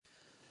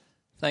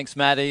Thanks,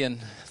 Maddie,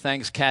 and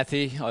thanks,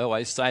 Kathy. I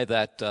always say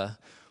that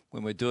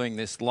when we're doing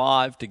this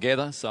live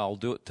together, so I'll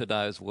do it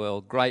today as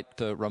well. Great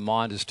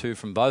reminders too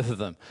from both of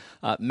them.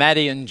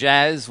 Maddie and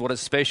Jazz, what a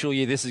special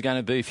year this is going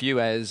to be for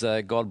you as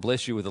God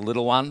bless you with a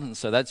little one, and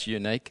so that's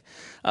unique.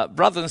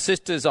 Brothers and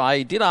sisters,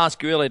 I did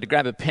ask you earlier to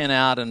grab a pen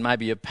out and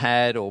maybe a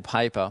pad or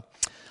paper.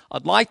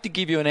 I'd like to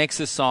give you an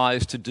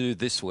exercise to do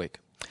this week.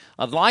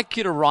 I'd like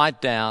you to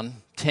write down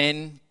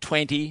 10,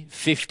 20,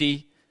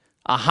 50,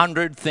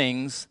 100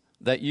 things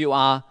that you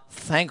are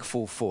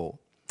thankful for.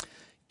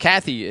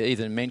 Kathy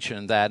even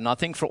mentioned that, and I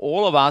think for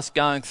all of us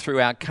going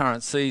through our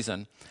current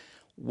season,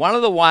 one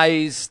of the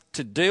ways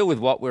to deal with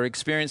what we're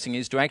experiencing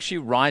is to actually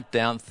write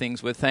down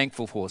things we're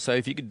thankful for. So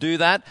if you could do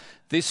that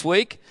this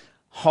week,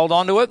 hold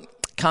on to it,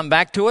 come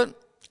back to it,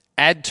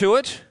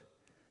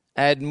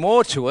 add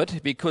more to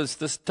it, because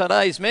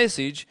today's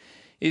message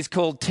is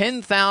called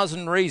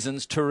 10,000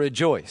 Reasons to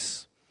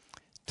Rejoice.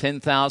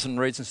 10,000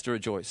 Reasons to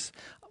Rejoice.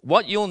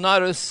 What you'll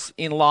notice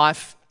in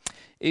life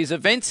is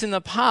events in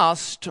the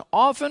past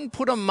often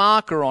put a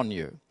marker on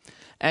you.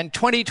 And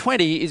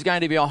 2020 is going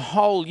to be a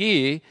whole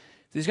year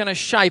that's going to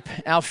shape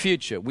our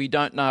future. We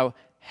don't know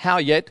how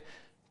yet,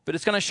 but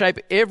it's going to shape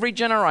every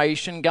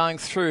generation going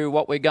through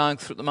what we're going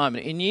through at the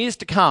moment. In years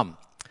to come,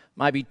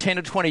 maybe 10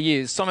 or 20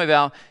 years, some of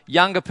our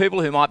younger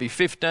people who might be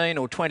 15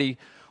 or 20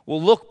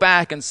 will look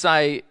back and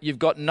say, you've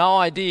got no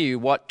idea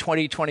what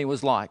 2020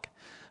 was like.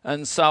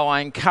 And so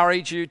I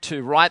encourage you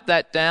to write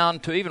that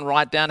down, to even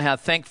write down how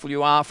thankful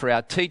you are for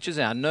our teachers,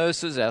 our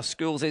nurses, our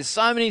schools. There's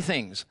so many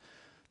things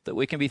that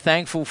we can be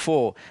thankful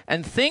for,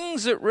 and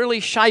things that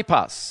really shape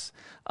us.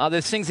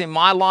 There's things in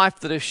my life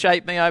that have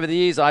shaped me over the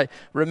years. I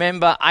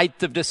remember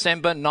 8th of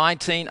December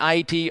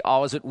 1980, I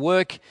was at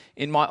work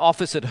in my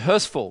office at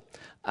Hurstville,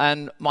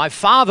 and my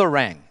father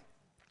rang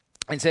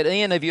and said,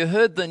 "Ian, have you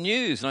heard the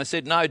news?" And I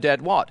said, "No,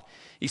 Dad, what?"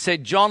 He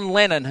said, "John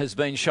Lennon has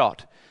been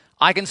shot."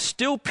 I can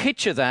still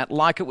picture that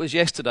like it was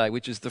yesterday,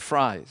 which is the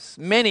phrase.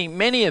 Many,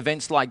 many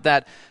events like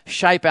that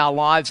shape our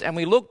lives, and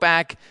we look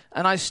back,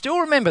 and I still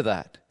remember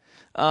that.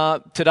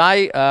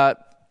 Today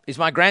is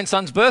my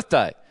grandson's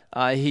birthday.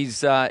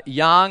 He's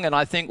young, and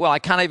I think, well, I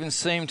can't even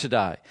see him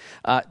today.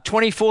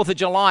 24th of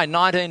July,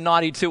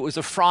 1992, it was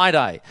a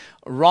Friday.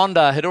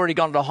 Rhonda had already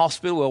gone to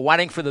hospital. We were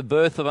waiting for the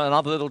birth of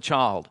another little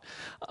child.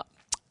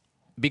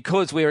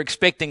 Because we were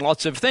expecting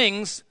lots of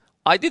things,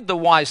 I did the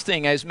wise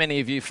thing, as many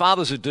of you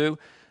fathers would do.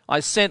 I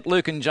sent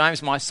Luke and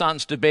James, my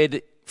sons, to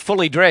bed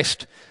fully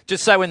dressed,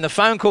 just so when the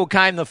phone call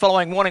came the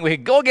following morning, we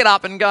could all get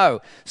up and go.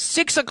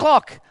 6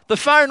 o'clock, the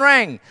phone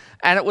rang,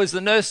 and it was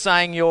the nurse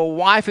saying, "Your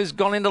wife has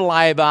gone into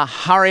labour,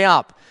 hurry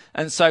up."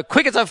 And so,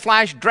 quick as a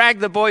flash,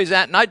 dragged the boys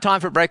out, no time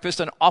for breakfast,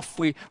 and off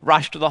we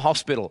rushed to the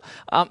hospital.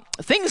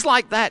 Things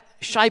like that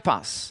shape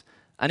us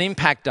and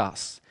impact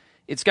us.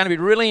 It's going to be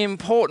really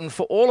important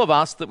for all of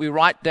us that we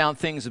write down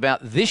things about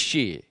this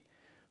year,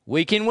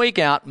 week in, week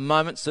out,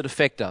 moments that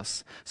affect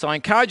us. So I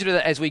encourage you to do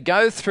that as we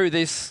go through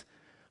this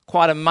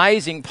quite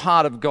amazing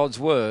part of God's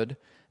Word,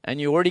 and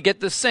you already get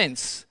the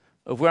sense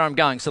of where I'm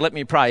going. So let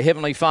me pray.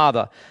 Heavenly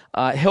Father,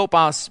 help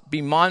us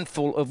be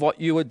mindful of what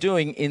you are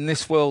doing in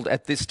this world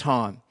at this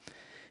time.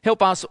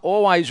 Help us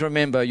always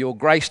remember your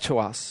grace to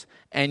us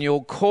and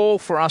your call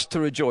for us to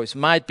rejoice.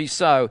 May it be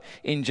so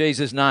in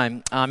Jesus'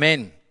 name.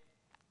 Amen.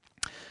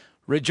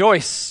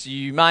 Rejoice.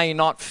 You may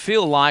not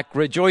feel like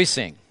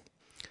rejoicing,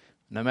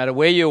 no matter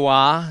where you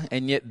are,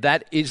 and yet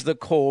that is the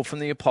call from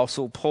the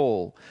Apostle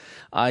Paul.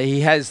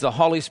 He has the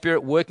Holy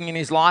Spirit working in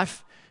his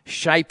life,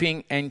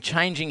 shaping and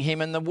changing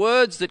him, and the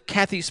words that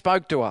Kathy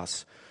spoke to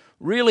us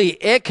really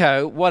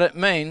echo what it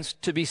means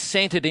to be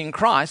centered in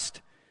Christ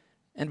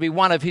and be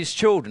one of his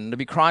children, to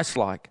be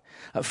Christ-like.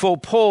 For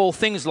Paul,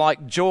 things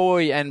like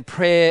joy and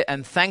prayer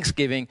and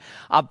thanksgiving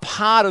are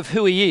part of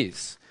who he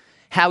is,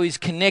 how he's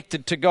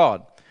connected to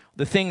God,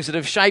 the things that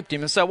have shaped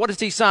him. And so what does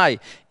he say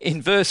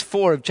in verse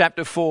 4 of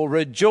chapter 4?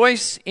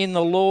 "Rejoice in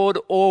the Lord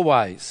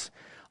always.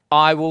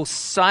 I will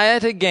say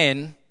it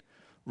again,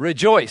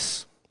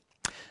 rejoice."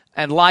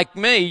 And like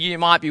me, you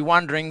might be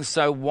wondering,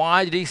 so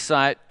why did he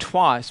say it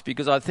twice?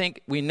 Because I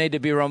think we need to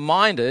be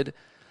reminded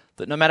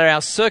that no matter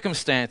our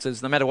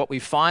circumstances, no matter what we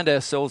find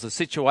ourselves, the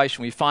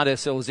situation we find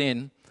ourselves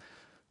in,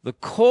 the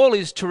call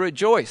is to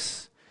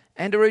rejoice.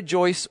 And to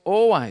rejoice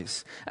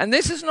always. And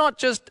this is not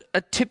just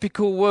a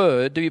typical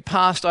word to be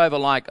passed over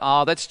like,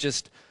 oh, that's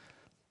just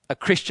a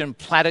Christian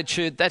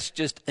platitude. That's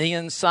just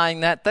Ian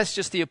saying that. That's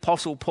just the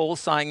Apostle Paul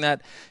saying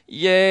that.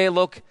 Yeah,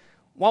 look,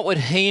 what would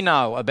he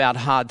know about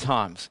hard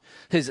times?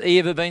 Has he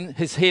ever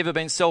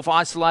been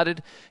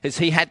self-isolated? Has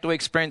he had to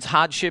experience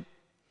hardship?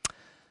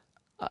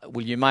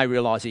 Well, you may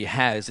realise he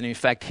has. And in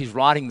fact, he's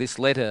writing this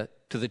letter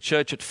to the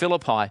church at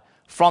Philippi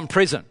from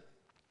prison.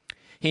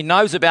 He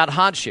knows about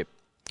hardship.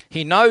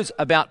 He knows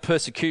about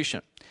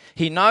persecution.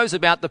 He knows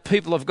about the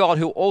people of God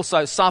who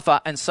also suffer,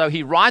 and so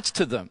he writes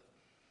to them.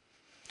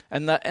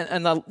 And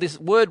this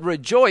word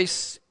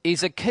rejoice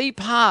is a key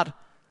part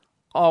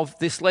of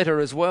this letter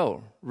as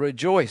well.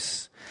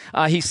 Rejoice.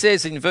 He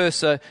says in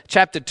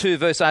chapter 2,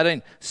 verse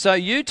 18, "So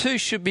you too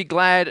should be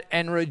glad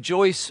and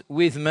rejoice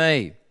with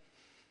me."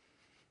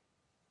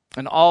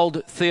 An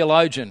old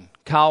theologian,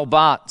 Karl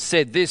Barth,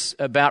 said this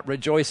about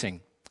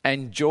rejoicing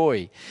and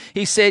joy.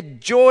 He said,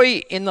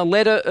 joy in the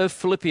letter of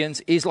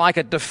Philippians is like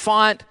a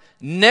defiant,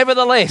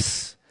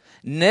 nevertheless,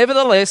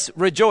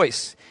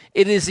 rejoice.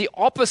 It is the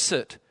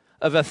opposite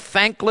of a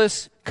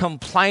thankless,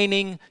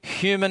 complaining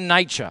human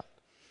nature.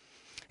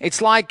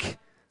 It's like,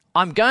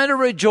 I'm going to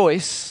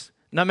rejoice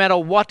no matter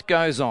what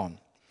goes on.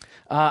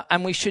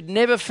 And we should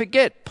never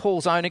forget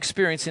Paul's own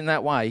experience in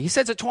that way. He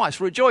says it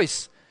twice,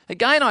 rejoice.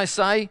 Again, I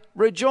say,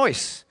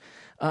 rejoice.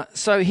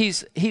 So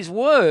his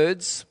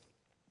words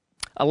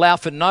allow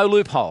for no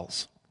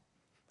loopholes.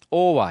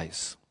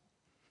 Always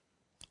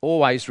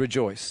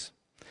rejoice.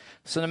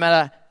 So no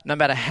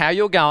matter how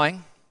you're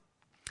going,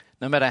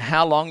 no matter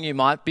how long you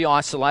might be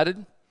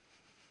isolated,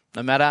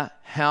 no matter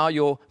how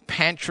your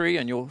pantry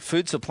and your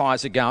food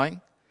supplies are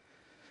going,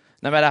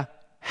 no matter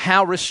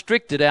how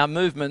restricted our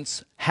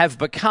movements have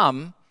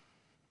become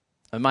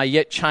and may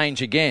yet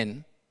change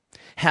again,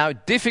 how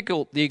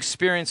difficult the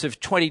experience of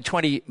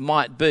 2020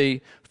 might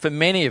be for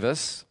many of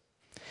us,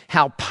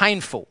 how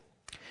painful,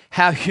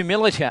 how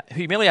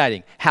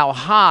humiliating, how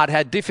hard,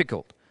 how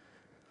difficult.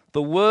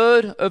 The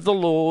word of the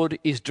Lord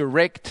is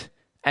direct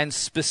and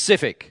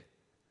specific.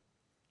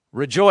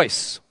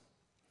 Rejoice.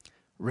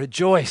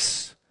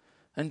 Rejoice.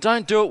 And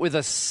don't do it with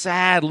a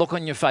sad look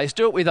on your face.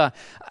 Do it with a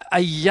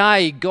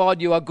yay,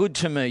 God, you are good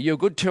to me. You're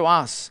good to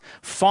us.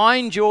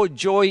 Find your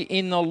joy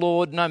in the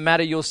Lord no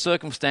matter your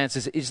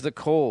circumstances is the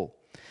call.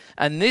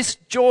 And this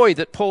joy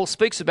that Paul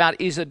speaks about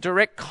is a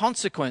direct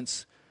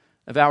consequence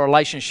of our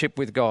relationship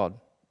with God.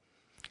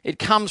 It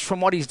comes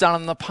from what he's done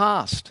in the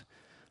past,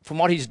 from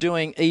what he's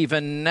doing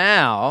even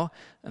now.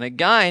 And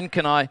again,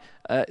 can I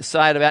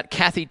say it about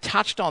Kathy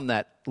touched on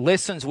that.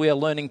 Lessons we are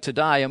learning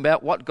today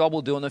about what God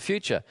will do in the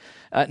future.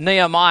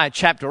 Nehemiah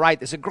chapter 8,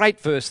 there's a great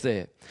verse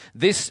there.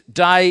 This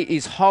day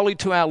is holy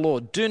to our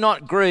Lord. Do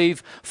not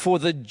grieve, for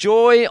the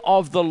joy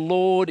of the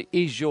Lord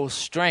is your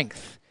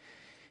strength.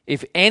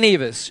 If any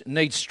of us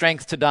need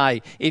strength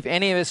today, if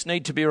any of us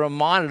need to be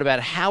reminded about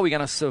how we're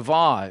going to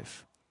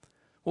survive,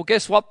 well,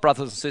 guess what,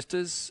 brothers and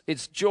sisters?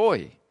 It's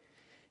joy.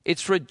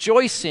 It's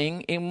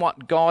rejoicing in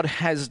what God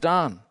has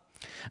done.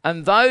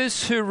 And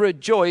those who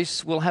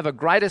rejoice will have a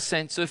greater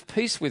sense of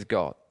peace with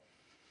God,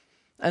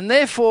 and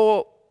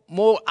therefore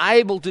more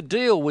able to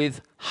deal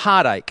with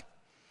heartache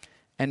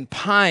and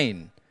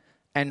pain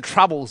and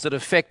troubles that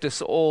affect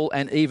us all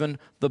and even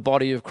the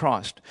body of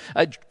Christ.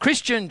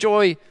 Christian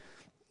joy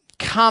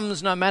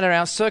comes no matter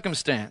our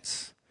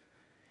circumstance.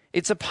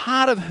 It's a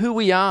part of who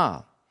we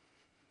are.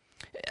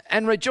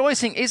 And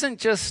rejoicing isn't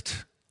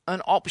just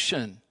an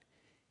option.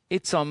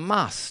 It's a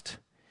must.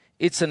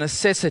 It's a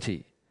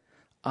necessity.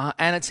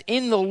 And it's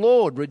in the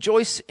Lord.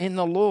 Rejoice in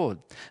the Lord.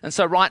 And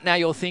so right now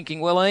you're thinking,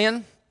 well,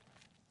 Ian,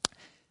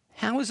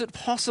 how is it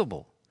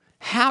possible?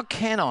 How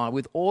can I,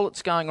 with all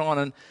that's going on,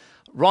 and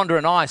Rhonda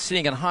and I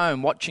sitting at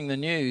home watching the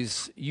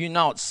news, you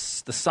know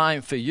it's the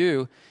same for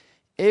you.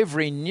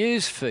 Every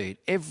news feed,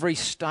 every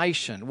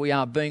station, we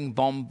are being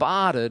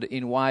bombarded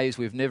in ways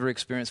we've never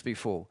experienced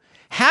before.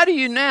 How do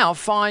you now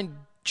find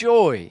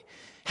joy?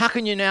 How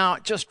can you now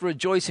just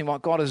rejoice in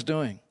what God is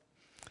doing?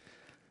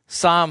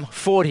 Psalm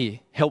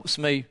 40 helps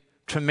me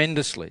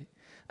tremendously,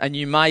 and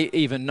you may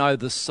even know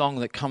the song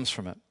that comes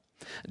from it.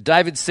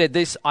 David said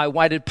this, I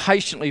waited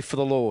patiently for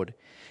the Lord.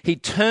 He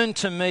turned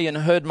to me and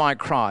heard my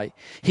cry.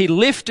 He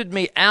lifted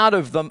me out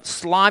of the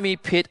slimy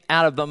pit,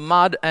 out of the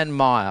mud and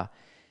mire.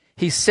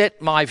 He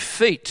set my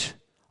feet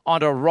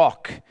on a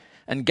rock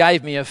and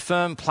gave me a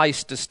firm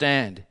place to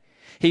stand.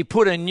 He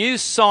put a new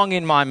song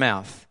in my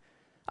mouth,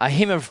 a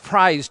hymn of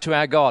praise to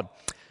our God.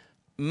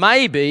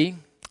 Maybe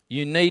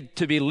you need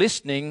to be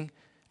listening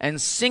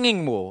and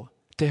singing more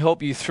to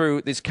help you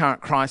through this current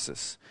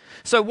crisis.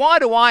 So why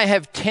do I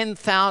have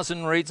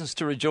 10,000 reasons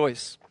to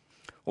rejoice?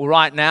 Well,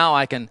 right now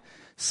I can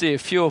see a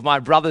few of my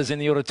brothers in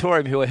the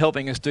auditorium who are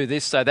helping us do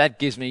this, so that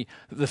gives me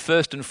the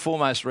first and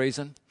foremost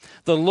reason.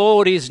 The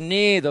Lord is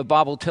near, the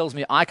Bible tells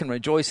me I can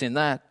rejoice in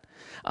that.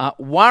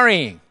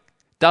 Worrying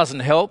doesn't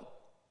help.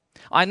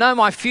 I know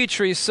my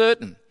future is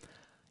certain.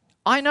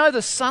 I know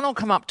the sun will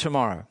come up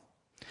tomorrow.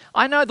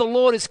 I know the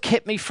Lord has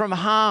kept me from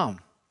harm.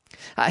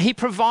 He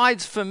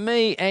provides for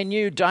me and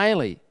you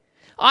daily.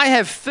 I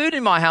have food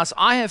in my house.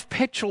 I have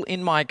petrol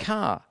in my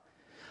car.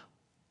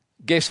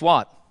 Guess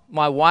what?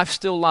 My wife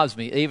still loves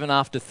me even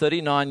after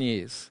 39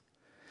 years.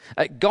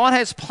 God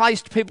has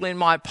placed people in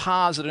my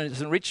paths that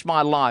has enriched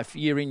my life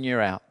year in,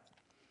 year out.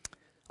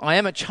 I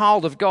am a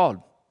child of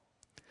God.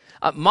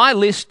 My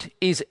list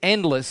is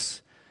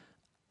endless,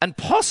 and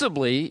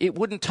possibly it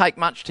wouldn't take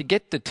much to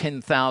get to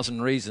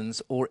 10,000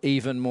 reasons or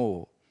even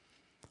more.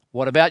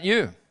 What about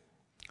you?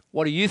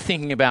 What are you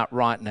thinking about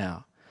right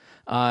now?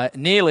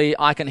 Nearly,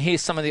 I can hear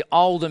some of the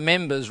older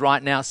members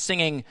right now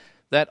singing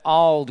that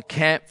old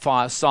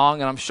campfire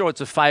song, and I'm sure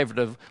it's a favourite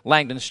of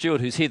Langdon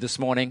Stewart, who's here this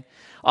morning.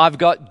 I've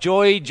got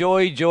joy,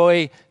 joy,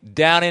 joy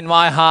down in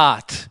my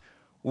heart.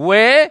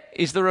 Where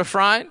is the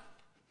refrain?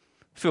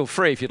 Feel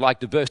free if you'd like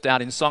to burst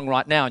out in song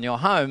right now in your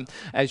home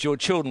as your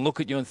children look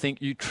at you and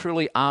think you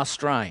truly are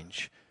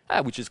strange.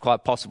 which is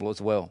quite possible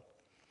as well.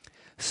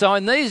 So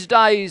in these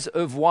days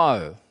of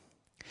woe,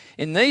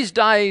 in these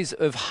days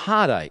of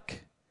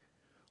heartache,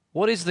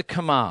 what is the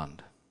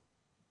command?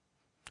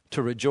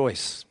 To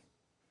rejoice.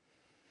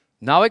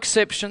 No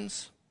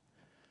exceptions,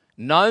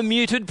 no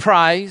muted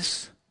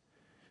praise,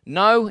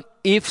 no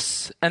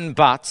ifs and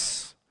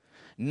buts,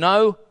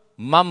 no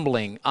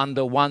mumbling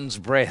under one's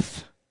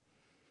breath.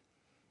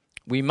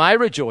 We may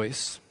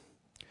rejoice,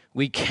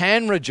 we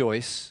can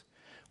rejoice,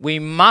 we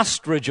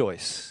must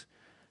rejoice,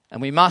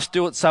 and we must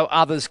do it so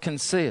others can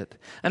see it.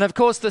 And of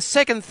course, the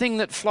second thing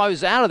that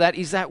flows out of that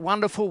is that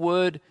wonderful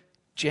word,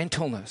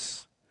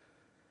 gentleness.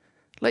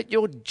 Let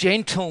your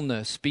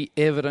gentleness be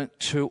evident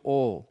to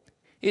all.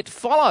 It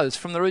follows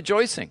from the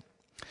rejoicing.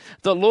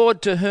 The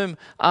Lord to whom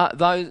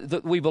those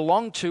that we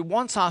belong to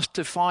wants us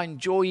to find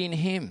joy in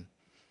him.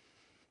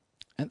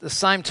 At the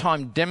same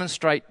time,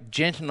 demonstrate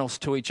gentleness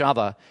to each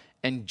other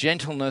and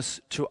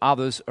gentleness to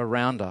others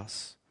around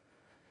us.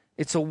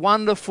 It's a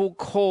wonderful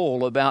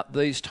call about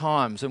these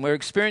times, and we're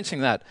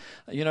experiencing that.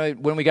 You know,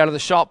 when we go to the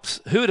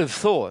shops, who would have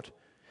thought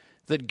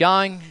that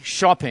going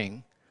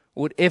shopping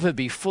would ever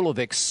be full of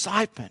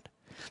excitement?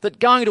 That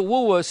going to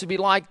Woolworths would be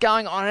like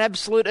going on an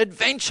absolute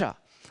adventure.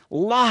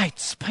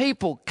 Lights,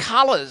 people,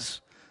 colours.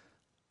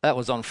 That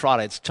was on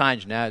Friday. It's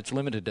changed now. It's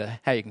limited to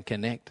how you can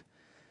connect.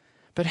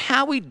 But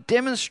how we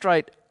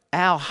demonstrate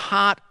our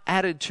heart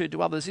attitude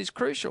to others is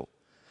crucial.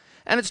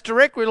 And it's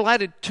directly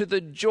related to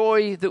the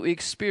joy that we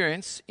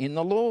experience in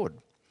the Lord.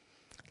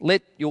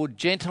 Let your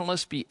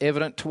gentleness be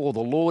evident to all.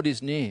 The Lord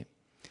is near.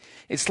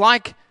 It's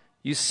like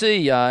you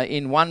see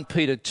in 1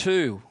 Peter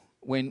 2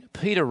 when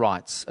Peter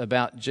writes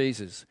about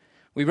Jesus.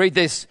 We read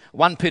this,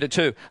 1 Peter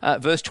 2,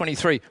 verse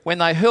 23. When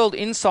they hurled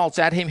insults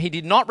at him, he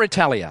did not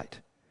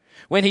retaliate.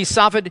 When he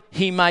suffered,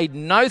 he made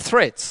no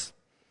threats.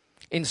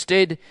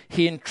 Instead,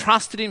 he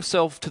entrusted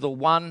himself to the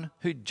one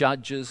who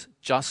judges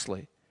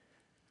justly.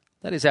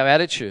 That is our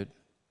attitude.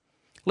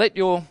 Let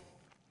your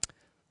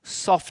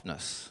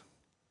softness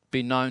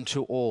be known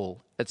to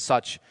all at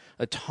such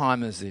a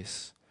time as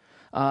this.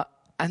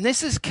 And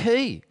this is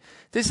key.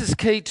 This is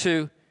key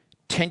to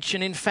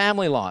tension in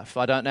family life.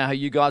 I don't know how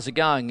you guys are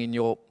going in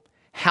your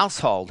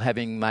household,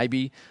 having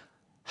maybe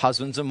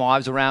husbands and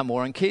wives around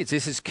more and kids.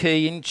 This is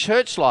key in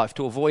church life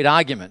to avoid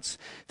arguments.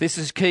 This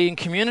is key in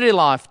community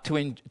life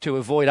to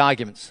avoid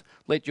arguments.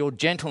 Let your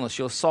gentleness,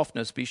 your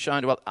softness be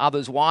shown to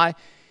others. Why?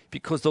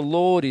 Because the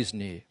Lord is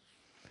near.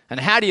 And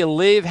how do you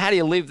live? How do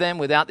you live then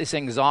without this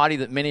anxiety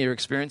that many are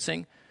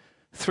experiencing?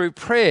 Through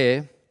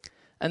prayer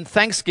and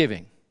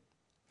thanksgiving.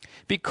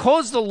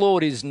 Because the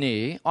Lord is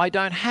near, I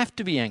don't have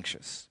to be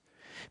anxious.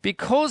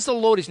 Because the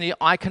Lord is near,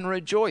 I can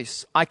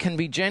rejoice. I can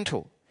be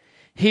gentle.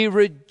 He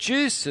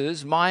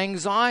reduces my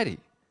anxiety.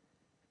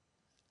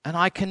 And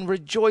I can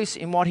rejoice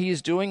in what he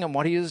is doing and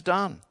what he has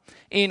done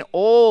in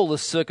all the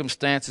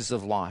circumstances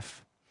of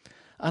life.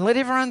 And let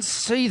everyone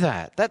see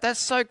that. That's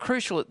so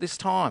crucial at this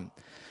time.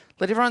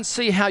 Let everyone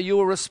see how you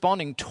are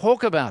responding.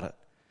 Talk about it.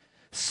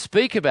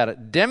 Speak about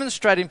it.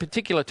 Demonstrate in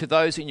particular to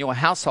those in your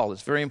household.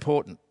 It's very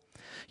important.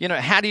 You know,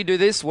 how do you do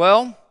this?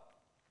 Well,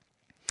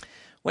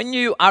 when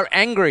you are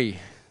angry,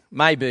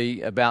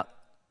 maybe about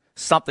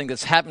something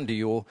that's happened to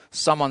you or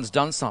someone's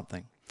done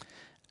something,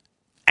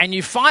 and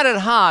you find it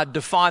hard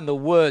to find the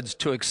words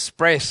to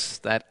express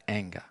that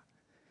anger,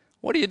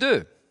 what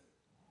do?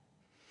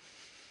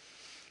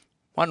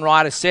 One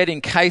writer said, in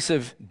case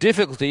of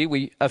difficulty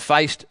we are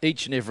faced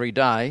each and every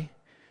day,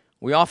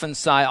 we often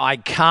say, I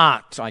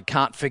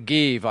can't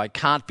forgive, I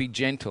can't be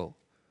gentle.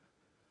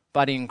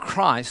 But in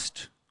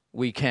Christ,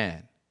 we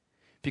can,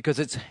 because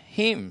it's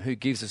him who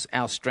gives us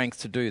our strength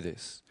to do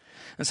this.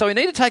 And so we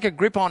need to take a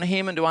grip on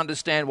him and to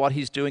understand what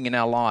he's doing in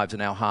our lives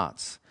and our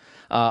hearts.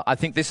 I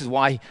think this is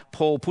why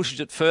Paul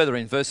pushes it further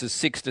in verses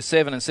 6 to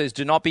 7 and says,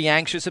 do not be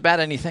anxious about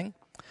anything,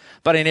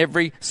 but in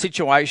every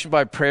situation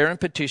by prayer and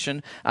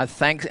petition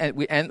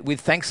and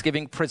with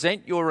thanksgiving,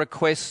 present your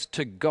requests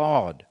to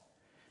God.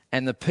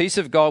 And the peace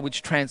of God,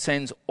 which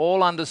transcends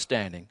all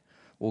understanding,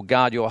 will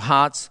guard your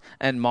hearts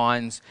and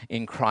minds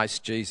in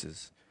Christ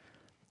Jesus.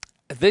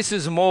 This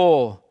is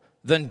more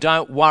than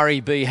don't worry,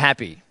 be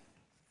happy.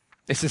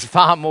 This is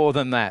far more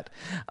than that.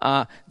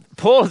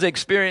 Paul is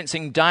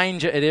experiencing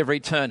danger at every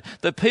turn.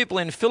 The people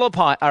in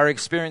Philippi are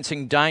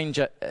experiencing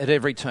danger at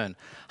every turn.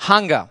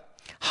 Hunger,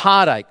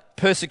 heartache,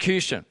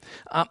 persecution.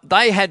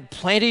 They had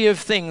plenty of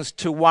things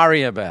to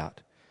worry about.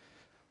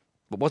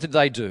 But what did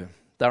they do?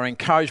 They were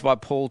encouraged by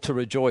Paul to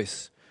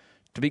rejoice,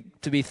 to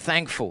be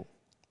thankful.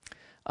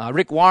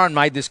 Rick Warren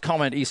made this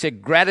comment. He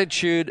said,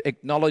 gratitude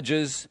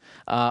acknowledges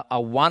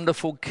a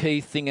wonderful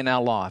key thing in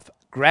our life.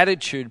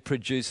 Gratitude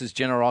produces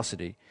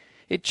generosity.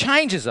 It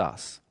changes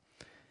us.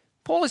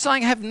 Paul is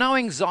saying, have no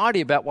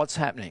anxiety about what's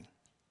happening.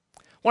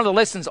 One of the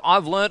lessons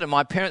I've learned, and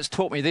my parents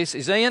taught me this,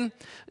 is, Ian,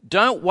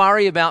 don't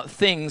worry about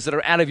things that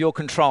are out of your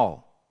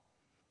control.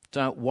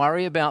 Don't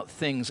worry about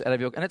things out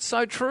of your... And it's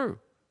so true.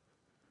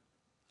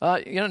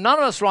 None of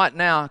us right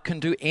now can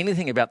do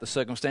anything about the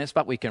circumstance,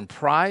 but we can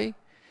pray,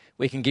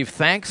 we can give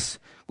thanks,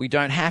 we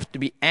don't have to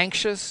be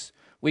anxious,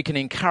 We can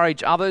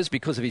encourage others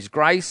because of his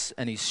grace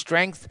and his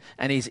strength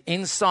and his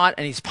insight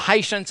and his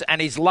patience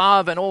and his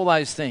love and all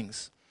those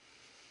things.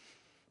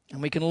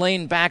 And we can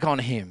lean back on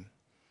him.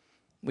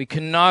 We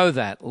can know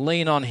that.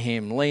 Lean on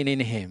him. Lean in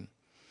him.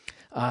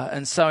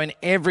 And so in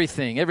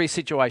everything, every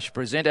situation,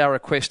 present our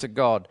request to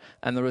God,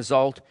 and the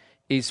result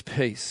is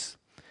peace.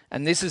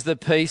 And this is the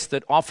peace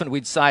that often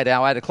we'd say at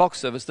our 8 o'clock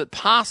service that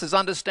passes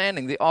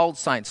understanding. The old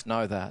saints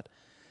know that.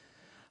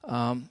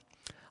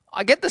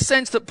 I get the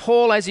sense that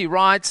Paul, as he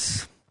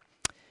writes,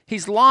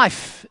 his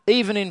life,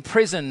 even in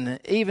prison,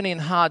 even in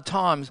hard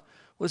times,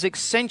 was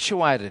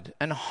accentuated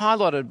and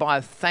highlighted by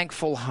a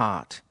thankful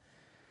heart.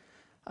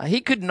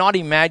 He could not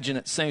imagine,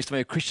 it seems to me,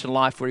 a Christian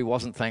life where he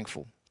wasn't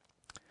thankful.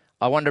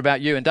 I wonder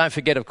about you. And don't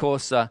forget, of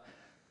course,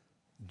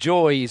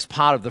 joy is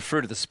part of the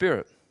fruit of the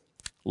Spirit.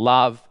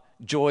 Love,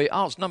 joy.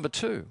 Oh, it's number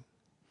 2.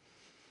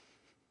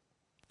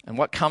 And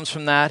what comes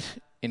from that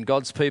in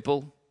God's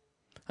people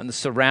and the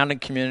surrounding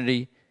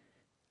community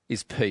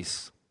is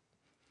peace.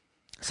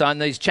 So in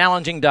these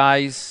challenging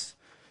days,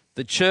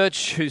 the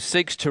church who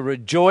seeks to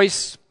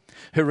rejoice,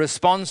 who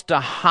responds to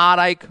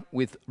heartache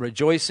with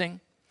rejoicing,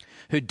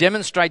 who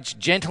demonstrates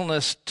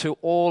gentleness to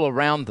all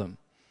around them,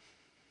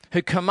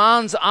 who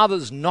commands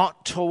others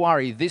not to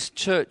worry, this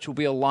church will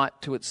be a light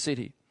to its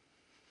city.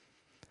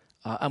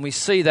 And we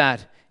see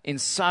that in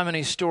so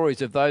many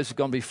stories of those who've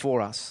gone before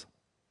us.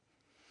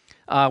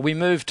 We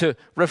move to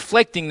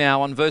reflecting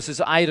now on verses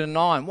 8 and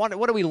 9.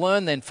 What do we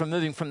learn then from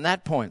moving from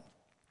that point?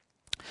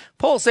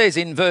 Paul says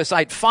in verse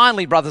 8,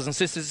 finally, brothers and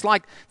sisters, it's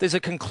like there's a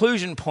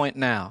conclusion point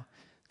now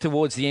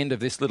towards the end of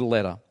this little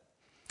letter.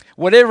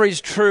 Whatever is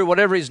true,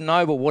 whatever is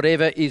noble,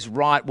 whatever is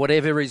right,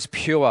 whatever is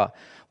pure,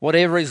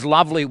 whatever is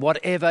lovely,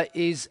 whatever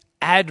is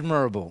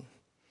admirable.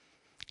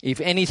 If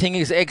anything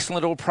is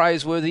excellent or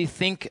praiseworthy,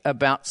 think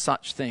about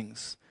such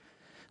things.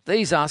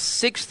 These are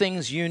 6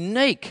 things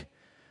unique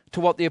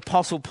to what the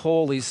Apostle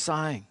Paul is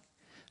saying.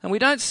 And we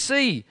don't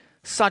see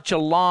such a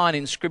line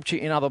in Scripture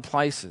in other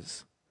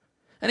places.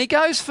 And he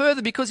goes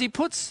further because he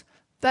puts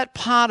that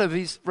part of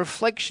his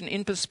reflection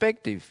in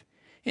perspective.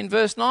 In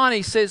verse 9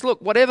 he says,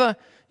 look, whatever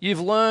you've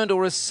learned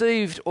or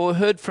received or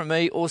heard from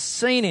me or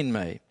seen in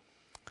me,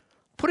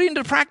 put it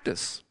into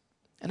practice.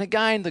 And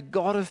again, the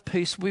God of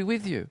peace will be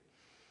with you.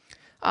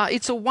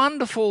 It's a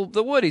wonderful,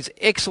 the word is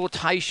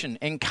exhortation,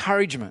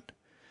 encouragement.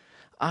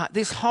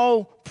 This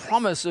whole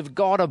promise of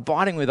God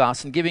abiding with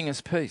us and giving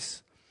us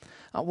peace.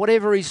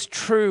 Whatever is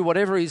true,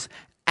 whatever is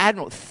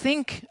admirable,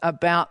 think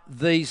about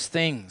these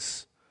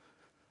things.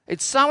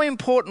 It's so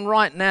important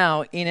right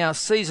now in our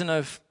season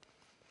of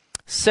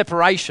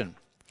separation,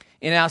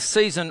 in our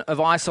season of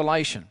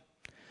isolation,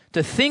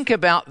 to think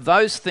about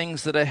those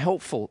things that are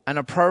helpful and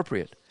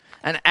appropriate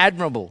and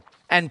admirable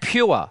and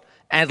pure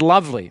and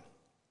lovely.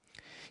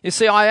 You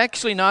see, I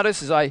actually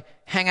notice as I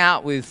hang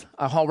out with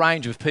a whole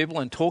range of people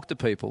and talk to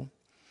people,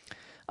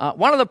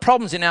 one of the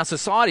problems in our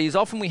society is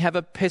often we have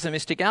a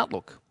pessimistic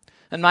outlook.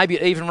 And maybe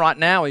even right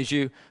now as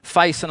you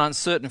face an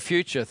uncertain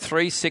future,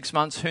 3-6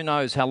 months, who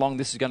knows how long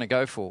this is going to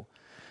go for.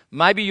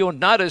 Maybe you'll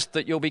notice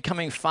that you're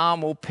becoming far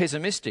more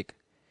pessimistic.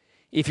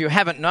 If you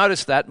haven't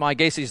noticed that, my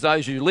guess is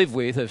those you live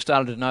with have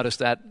started to notice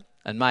that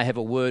and may have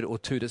a word or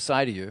two to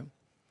say to you.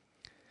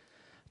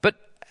 But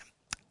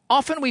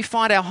often we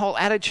find our whole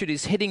attitude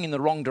is heading in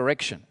the wrong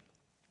direction.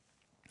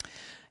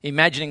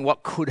 Imagining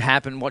what could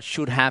happen, what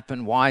should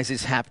happen, why is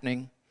this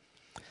happening?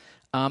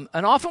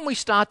 And often we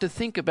start to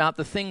think about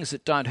the things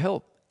that don't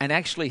help and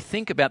actually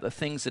think about the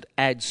things that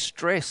add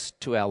stress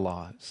to our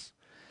lives.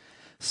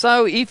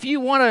 So if you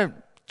want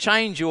to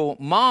change your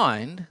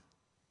mind,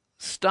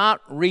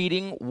 start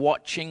reading,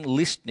 watching,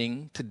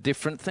 listening to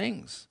different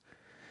things.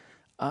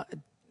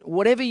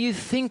 Whatever you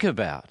think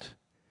about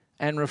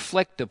and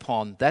reflect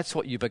upon, that's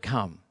what you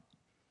become.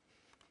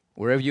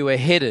 Wherever you are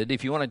headed,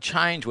 if you want to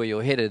change where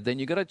you're headed, then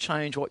you've got to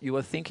change what you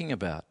are thinking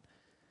about.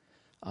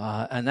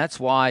 And that's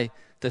why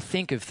to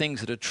think of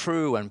things that are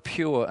true and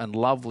pure and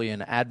lovely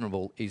and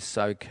admirable is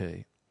so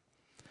key.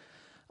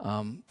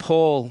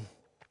 Paul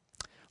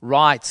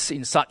writes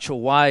in such a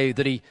way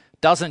that he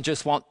doesn't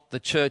just want the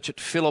church at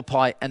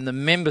Philippi and the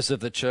members of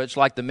the church,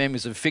 like the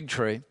members of Fig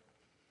Tree.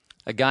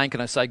 Again,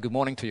 can I say good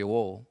morning to you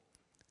all?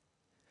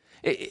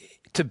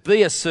 To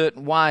be a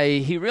certain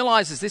way, he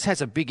realizes this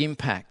has a big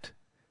impact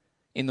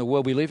in the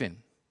world we live in.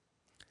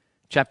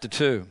 Chapter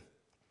 2,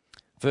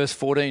 verse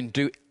 14,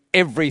 do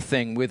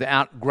everything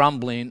without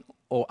grumbling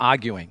or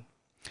arguing,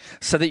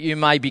 so that you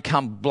may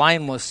become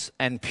blameless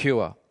and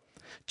pure,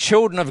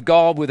 children of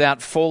God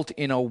without fault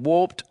in a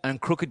warped and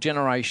crooked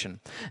generation.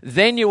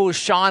 Then you will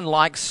shine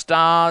like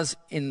stars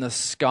in the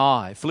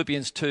sky.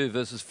 Philippians 2,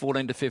 verses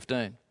 14 to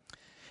 15.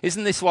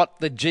 Isn't this what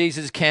the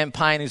Jesus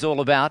campaign is all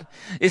about?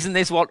 Isn't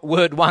this what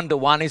Word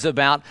 1-to-1 is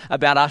about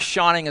us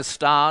shining as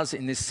stars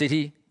in this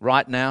city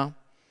right now?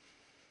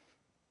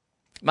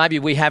 Maybe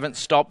we haven't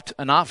stopped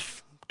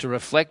enough to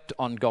reflect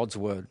on God's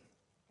Word.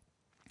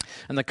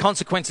 And the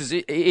consequences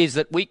is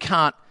that we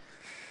can't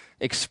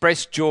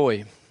express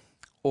joy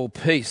or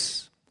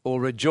peace or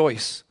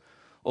rejoice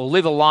or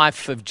live a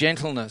life of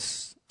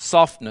gentleness,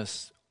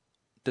 softness,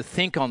 to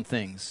think on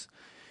things.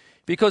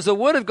 Because the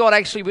Word of God,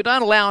 actually, we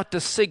don't allow it to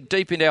sink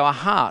deep into our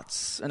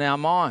hearts and our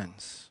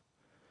minds.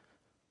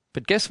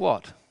 But guess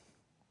what?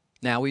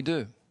 Now we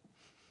do.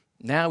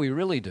 Now we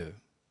really do.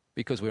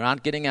 Because we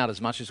aren't getting out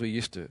as much as we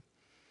used to.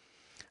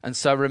 And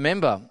so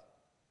remember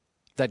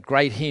that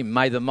great hymn,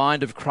 "May the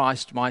mind of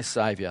Christ my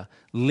Saviour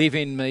live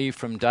in me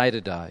from day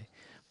to day,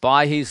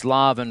 by his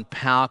love and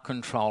power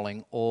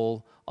controlling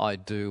all I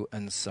do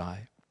and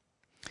say."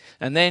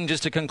 And then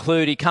just to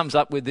conclude, he comes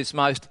up with this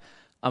most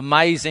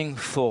amazing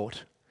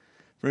thought.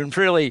 From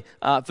really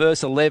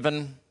verse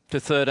 11 to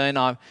 13,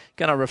 I'm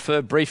going to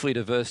refer briefly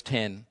to verse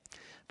 10.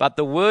 But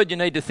the word you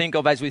need to think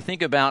of as we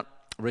think about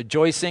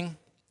rejoicing,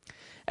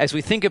 as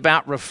we think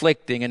about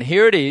reflecting, and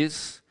here it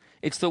is,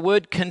 it's the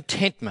word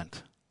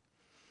contentment.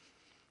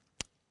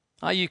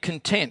 Are you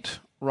content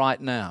right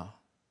now?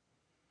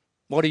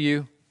 What are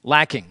you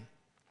lacking?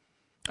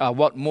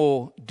 What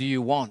more do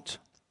you want?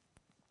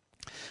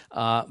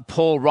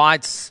 Paul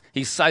writes,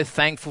 he's so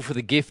thankful for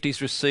the gift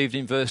he's received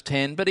in verse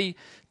 10, but he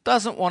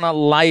doesn't want to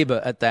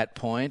labour at that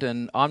point,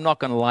 and I'm not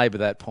going to labour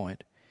that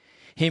point.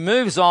 He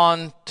moves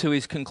on to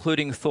his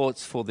concluding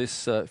thoughts for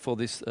this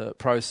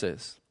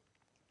process.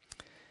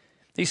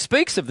 He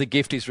speaks of the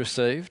gift he's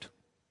received.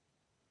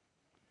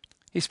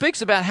 He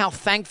speaks about how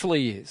thankful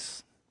he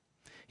is.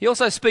 He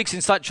also speaks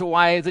in such a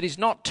way that he's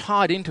not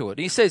tied into it.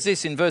 He says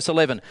this in verse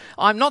 11,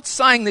 "I'm not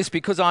saying this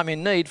because I'm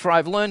in need, for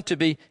I've learned to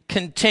be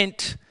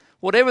content,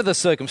 whatever the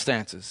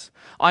circumstances.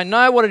 I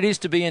know what it is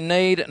to be in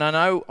need, and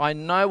I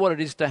know what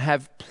it is to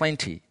have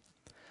plenty.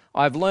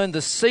 I've learned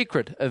the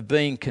secret of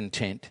being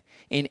content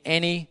in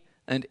any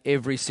and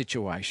every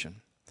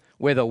situation,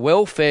 whether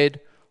well-fed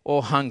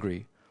or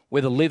hungry,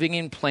 whether living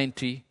in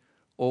plenty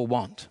or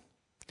want."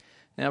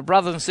 Now,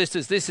 brothers and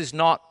sisters, this is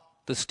not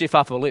the stiff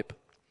upper lip.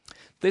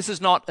 This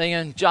is not,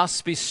 Ian,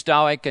 just be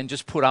stoic and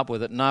just put up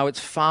with it. No, it's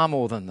far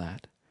more than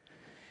that.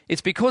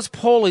 It's because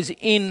Paul is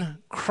in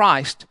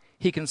Christ,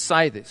 he can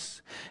say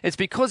this. It's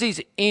because he's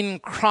in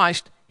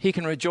Christ, he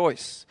can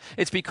rejoice.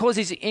 It's because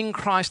he's in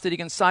Christ that he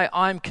can say,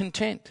 "I'm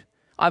content.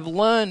 I've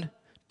learned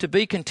to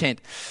be content."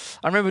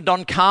 I remember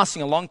Don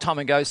Carsing a long time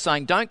ago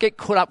saying, "Don't get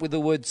caught up with the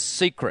word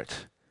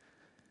secret."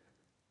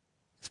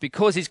 It's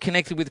because he's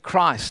connected with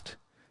Christ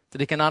that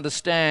he can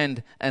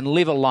understand and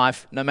live a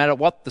life no matter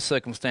what the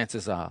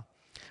circumstances are.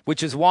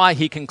 Which is why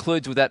he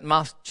concludes with that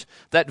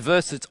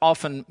verse that's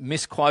often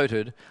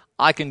misquoted,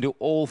 "I can do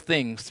all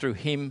things through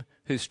him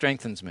who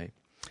strengthens me."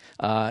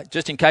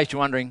 Just in case you're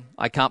wondering,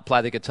 I can't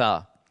play the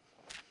guitar.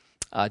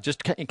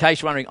 Just in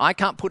case you're wondering, I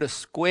can't put a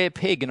square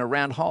peg in a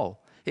round hole.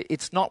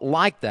 It's not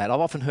like that.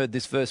 I've often heard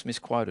this verse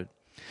misquoted.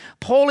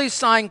 Paul is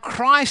saying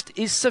Christ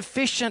is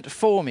sufficient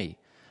for me,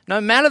 no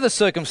matter the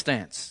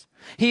circumstance.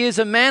 He is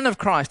a man of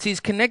Christ. He's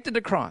connected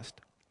to Christ.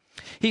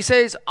 He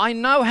says, I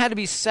know how to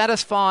be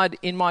satisfied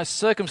in my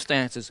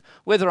circumstances,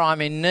 whether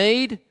I'm in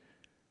need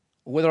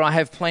or whether I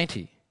have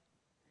plenty.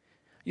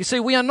 You see,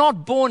 we are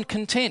not born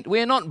content. We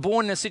are not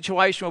born in a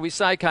situation where we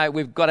say, okay,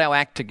 we've got our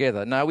act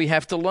together. No, we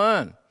have to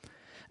learn.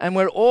 And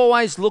we're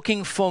always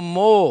looking for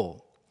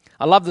more.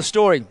 I love the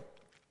story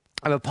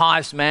of a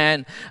pious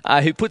man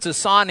who puts a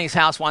sign in his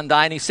house one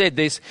day, and he said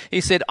this.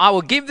 He said, "I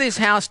will give this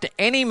house to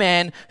any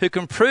man who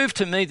can prove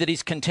to me that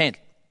he's content."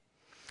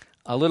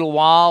 A little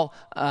while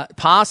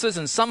passes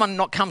and someone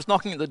comes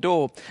knocking at the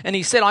door. And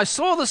he said, "I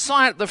saw the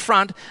sign at the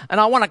front and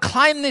I want to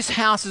claim this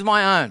house as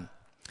my own."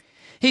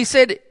 He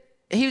said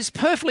he was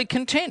perfectly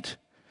content.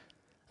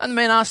 And the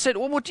man asked,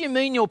 "Well, what do you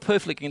mean you're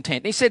perfectly content?"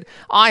 And he said,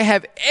 "I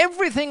have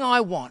everything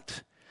I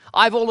want.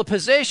 I have all the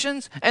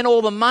possessions and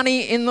all the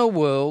money in the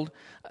world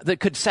that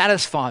could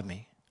satisfy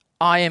me.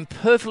 I am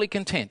perfectly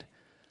content."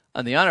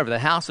 And the owner of the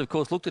house, of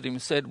course, looked at him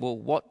and said, "Well,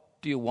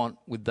 what do you want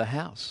with the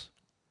house?"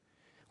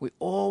 We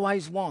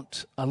always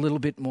want a little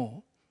bit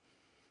more.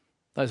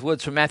 Those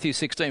words from Matthew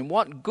 16,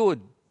 what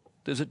good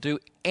does it do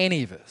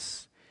any of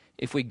us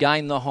if we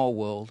gain the whole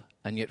world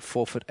and yet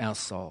forfeit our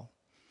soul?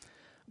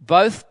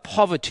 Both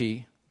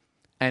poverty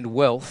and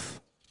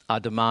wealth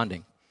are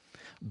demanding.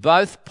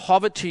 Both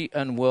poverty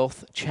and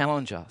wealth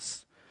challenge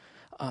us.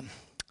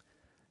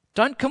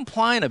 Don't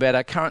complain about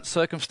our current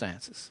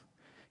circumstances.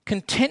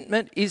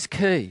 Contentment is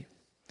key.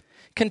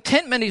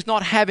 Contentment is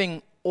not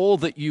having all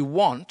that you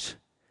want.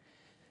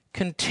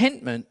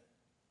 Contentment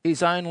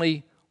is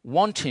only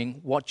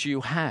wanting what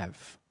you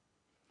have.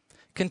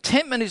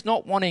 Contentment is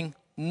not wanting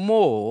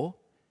more,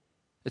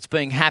 it's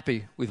being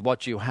happy with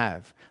what you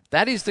have.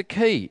 That is the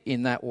key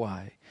in that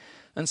way.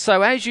 And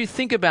so as you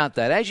think about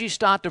that, as you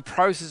start to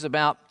process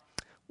about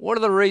what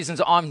are the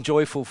reasons I'm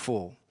joyful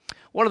for,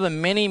 what are the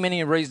many,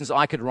 many reasons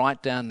I could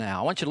write down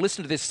now, I want you to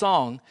listen to this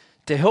song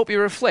to help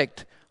you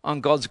reflect on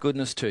God's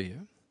goodness to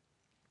you.